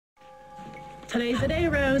Today's the day,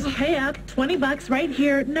 Rose. Pay up. $20 right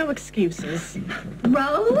here. No excuses.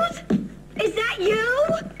 Rose? Is that you?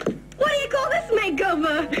 What do you call this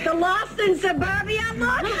makeover? The Lost in Suburbia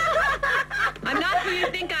look? I'm not who you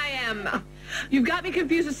think I am. You've got me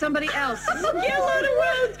confused with somebody else. Get a load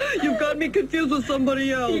of Rose. You've got me confused with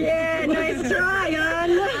somebody else. Yeah, nice try,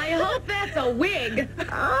 hon. I hope that's a wig.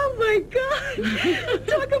 Oh, my God.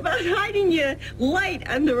 Talk about hiding your light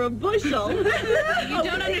under a bushel. You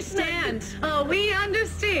don't understand. Oh, we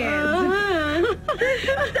understand.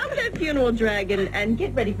 Dump that funeral dragon and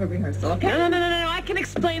get ready for rehearsal, okay? No. I can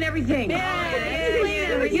explain everything.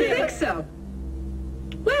 Yeah, You think so?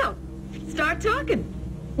 Well, start talking.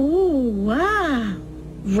 Oh, wow.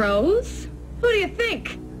 Rose? Who do you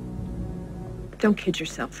think? Don't kid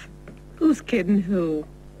yourself. Who's kidding who?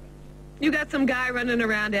 You got some guy running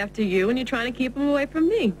around after you, and you're trying to keep him away from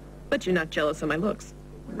me. But you're not jealous of my looks,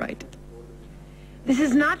 right? This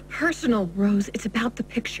is not personal, Rose. It's about the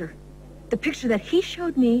picture. The picture that he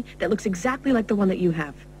showed me that looks exactly like the one that you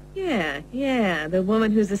have. Yeah, the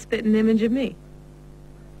woman who's a spitting image of me.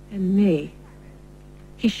 And me.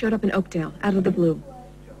 He showed up in Oakdale, out of the blue.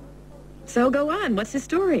 So go on, what's his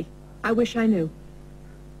story? I wish I knew.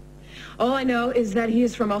 All I know is that he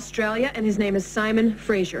is from Australia, and his name is Simon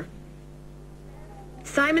Fraser.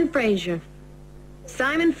 Simon Fraser.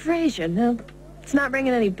 Simon Fraser, no, it's not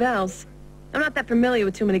ringing any bells. I'm not that familiar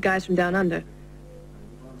with too many guys from down under.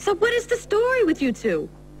 So what is the story with you two?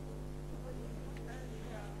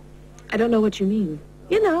 I don't know what you mean.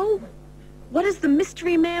 You know, what does the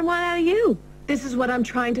mystery man want out of you? This is what I'm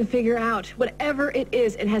trying to figure out. Whatever it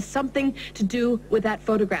is, it has something to do with that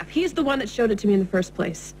photograph. He's the one that showed it to me in the first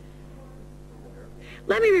place.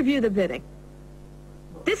 Let me review the bidding.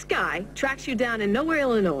 This guy tracks you down in Nowhere,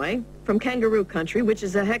 Illinois, from Kangaroo Country, which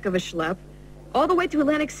is a heck of a schlep, all the way to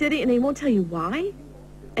Atlantic City, and he won't tell you why,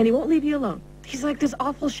 and he won't leave you alone. He's like this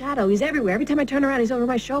awful shadow. He's everywhere. Every time I turn around, he's over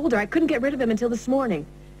my shoulder. I couldn't get rid of him until this morning.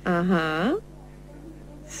 Uh-huh.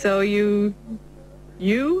 So you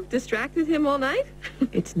distracted him all night?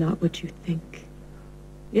 It's not what you think.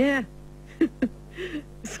 Yeah.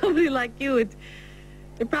 Somebody like you, it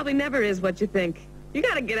probably never is what you think. You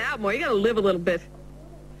gotta get out more. You gotta live a little bit.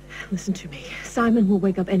 Listen to me. Simon will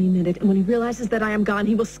wake up any minute, and when he realizes that I am gone,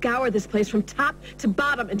 he will scour this place from top to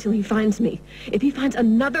bottom until he finds me. If he finds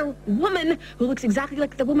another woman who looks exactly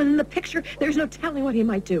like the woman in the picture, there's no telling what he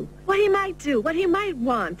might do. What he might do, what he might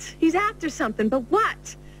want. He's after something, but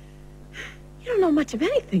what? You don't know much of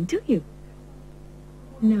anything, do you?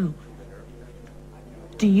 No.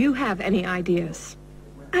 Do you have any ideas?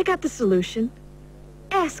 I got the solution.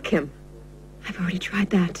 Ask him. I've already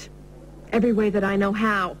tried that. Every way that I know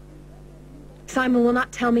how. Simon will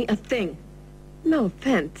not tell me a thing. No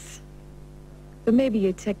offense. But maybe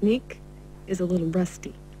your technique is a little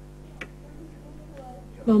rusty.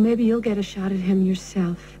 Well, maybe you'll get a shot at him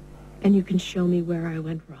yourself, and you can show me where I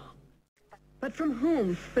went wrong. But from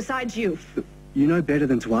whom, besides you? You know better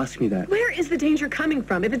than to ask me that. Where is the danger coming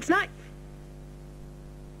from? If it's not...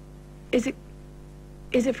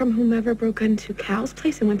 Is it from whomever broke into Cal's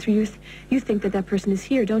place and went through you think that person is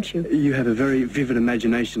here, don't you? You have a very vivid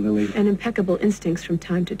imagination, Lily. And impeccable instincts from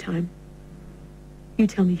time to time. You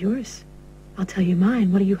tell me yours. I'll tell you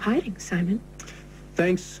mine. What are you hiding, Simon?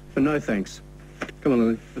 Thanks for no thanks. Come on,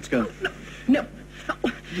 Lily. Let's go. No.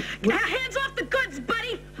 Hands off the goods,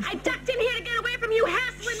 buddy! I ducked in here to get away from you,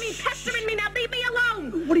 hassling me, pestering me. Now leave me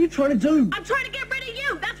alone! What are you trying to do? I'm trying to get rid of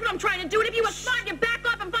you! That's what I'm trying to do. And if you were smart, you back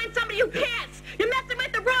off and find somebody who cares! You're messing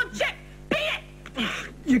with the wrong chick! Be it!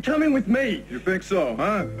 You're coming with me! You think so,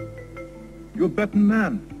 huh? You're a betting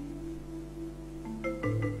man.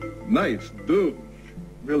 Nice dude.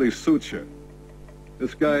 Really suits you.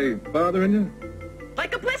 This guy bothering you?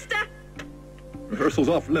 Like a blister! Rehearsal's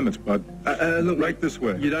off limits, bud. Look, right this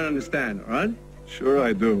way. You don't understand, all right? Sure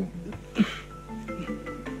I do.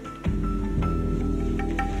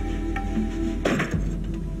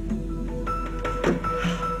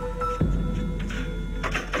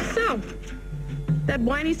 So, that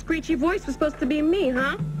whiny, screechy voice was supposed to be me,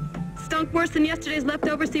 huh? Stunk worse than yesterday's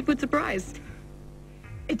leftover seafood surprise.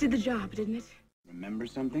 It did the job, didn't it? Remember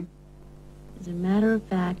something? As a matter of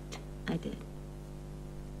fact, I did.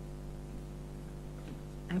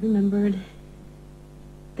 I remembered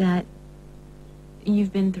that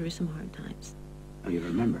you've been through some hard times. Oh, you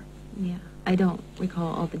remember? Yeah. I don't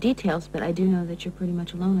recall all the details, but I do know that you're pretty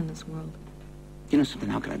much alone in this world. You know something?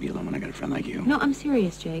 How can I be alone when I got a friend like you? No, I'm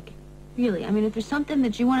serious, Jake. Really. I mean, if there's something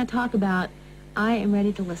that you want to talk about, I am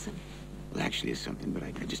ready to listen. Well, actually, it's something, but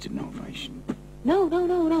I just didn't know if I should... No.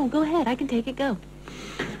 Go ahead. I can take it. Go.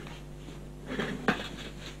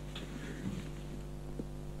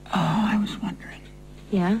 Oh, I was wondering.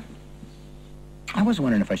 Yeah? I was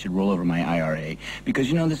wondering if I should roll over my IRA, because,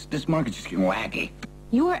 you know, this market's just getting wacky.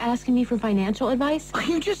 You were asking me for financial advice?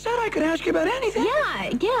 You just said I could ask you about anything.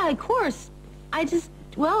 Yeah, of course. I just,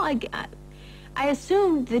 well, I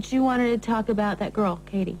assumed that you wanted to talk about that girl,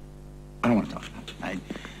 Katie. I don't want to talk about it. I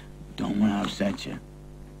don't want to upset you.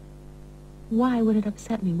 Why would it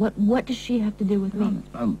upset me? What does she have to do with me?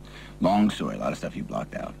 A long story, a lot of stuff you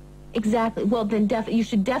blocked out. Exactly. Well, then you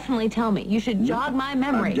should definitely tell me. You should jog my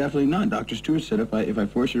memory. Definitely not. Dr. Stewart said if I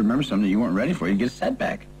force you to remember something that you weren't ready for, you'd get a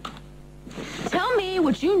setback. Tell me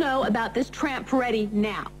what you know about this tramp Peretti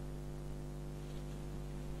now.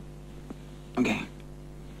 Okay.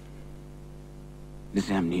 This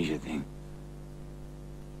amnesia thing.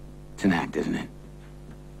 It's an act, isn't it?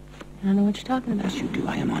 I don't know what you're talking about. Yes, you do.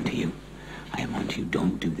 I am onto you. I am onto you.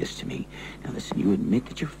 Don't do this to me. Now, listen, you admit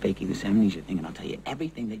that you're faking this amnesia thing, and I'll tell you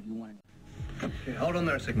everything that you want to know. Okay, hold on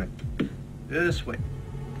there a second. This way.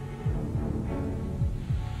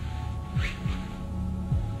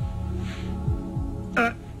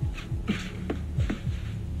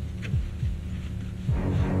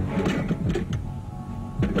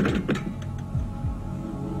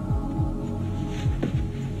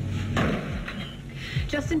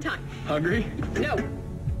 Just in time. Hungry? No.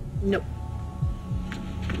 No.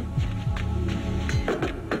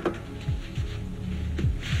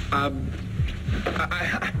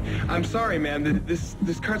 I'm sorry, ma'am.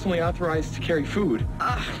 This cart's only authorized to carry food.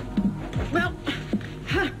 Well,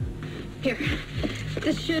 here.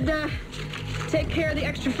 This should, take care of the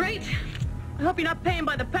extra freight. I hope you're not paying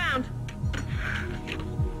by the pound.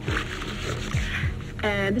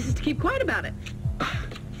 And this is to keep quiet about it.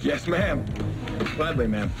 Yes, ma'am. Gladly,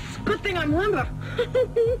 ma'am. It's a good thing I'm limber.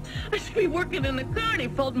 I should be working in the carny,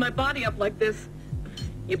 folding my body up like this.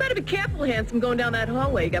 You better be careful, handsome, going down that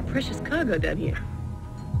hallway. You got precious cargo down here.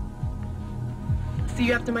 See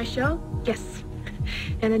you after my show? Yes.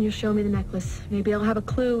 And then you'll show me the necklace. Maybe I'll have a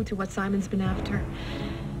clue to what Simon's been after.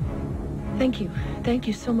 Thank you. Thank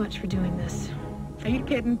you so much for doing this. Are you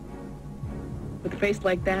kidding? With a face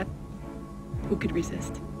like that, who could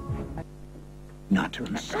resist? Not to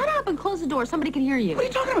remember. Shut up and close the door. Somebody can hear you. What are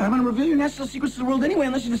you talking about? I'm going to reveal your national secrets to the world anyway,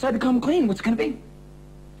 unless you decide to come clean. What's it going to be?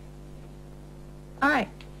 All right.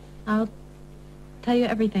 I'll tell you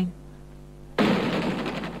everything.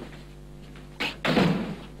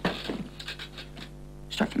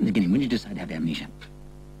 Start from the beginning. When did you decide to have amnesia?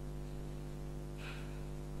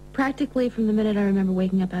 Practically from the minute I remember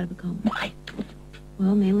waking up out of a coma. Why?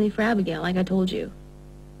 Well, mainly for Abigail, like I told you.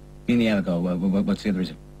 Me and the other girl. What's the other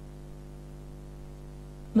reason?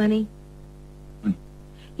 Money? Money?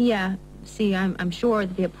 Yeah. See, I'm sure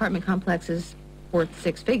that the apartment complex is worth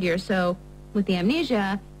 6 figures, so with the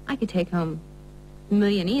amnesia, I could take home $1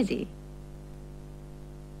 million easy.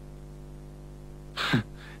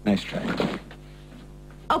 Nice try.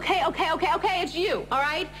 Okay, it's you, all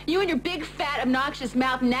right? You and your big, fat, obnoxious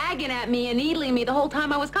mouth nagging at me and needling me the whole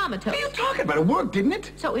time I was comatose. What are you talking about? It worked, didn't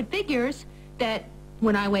it? So it figures that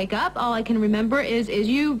when I wake up, all I can remember is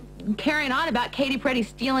you carrying on about Katie Peretti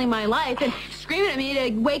stealing my life and screaming at me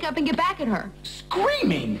to wake up and get back at her.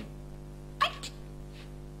 Screaming?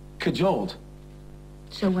 Cajoled.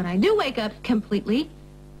 So when I do wake up completely,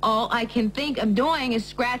 all I can think of doing is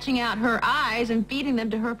scratching out her eyes and feeding them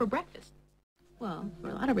to her for breakfast. Well, for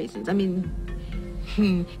a lot of reasons. I mean,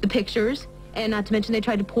 the pictures, and not to mention they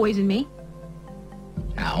tried to poison me.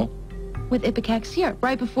 How? With ipecac syrup,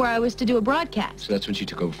 right before I was to do a broadcast. So that's when she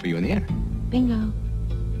took over for you in the air. Bingo.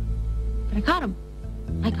 But I caught him.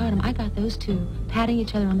 I got those two patting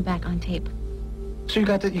each other on the back on tape. So you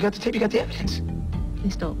got the tape, you got the evidence. They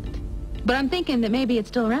stole it. But I'm thinking that maybe it's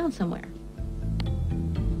still around somewhere.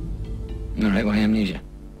 All right, why amnesia?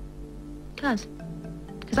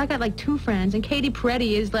 Because I got like 2 friends, and Katie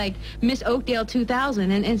Peretti is like Miss Oakdale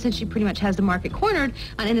 2000, and since she pretty much has the market cornered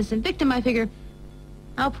on innocent victim, I figure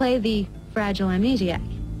I'll play the fragile amnesiac.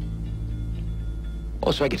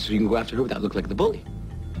 Oh, so I guess so you can go after her without looking like the bully.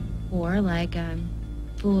 Or like I'm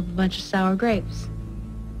full of a bunch of sour grapes.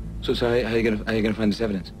 So how are you gonna find this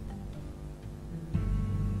evidence?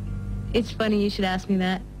 It's funny you should ask me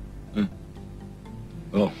that.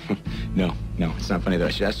 Oh, no, it's not funny that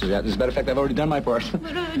I should ask you that. As a matter of fact, I've already done my part.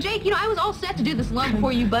 But, Jake, I was all set to do this loan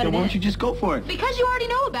before you butted in. Why don't you just go for it? Because you already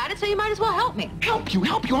know about it, so you might as well help me. Help you?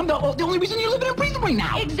 I'm the only reason you're living and breathing right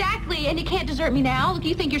now. Exactly, and you can't desert me now. Look,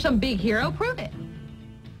 you think you're some big hero? Prove it.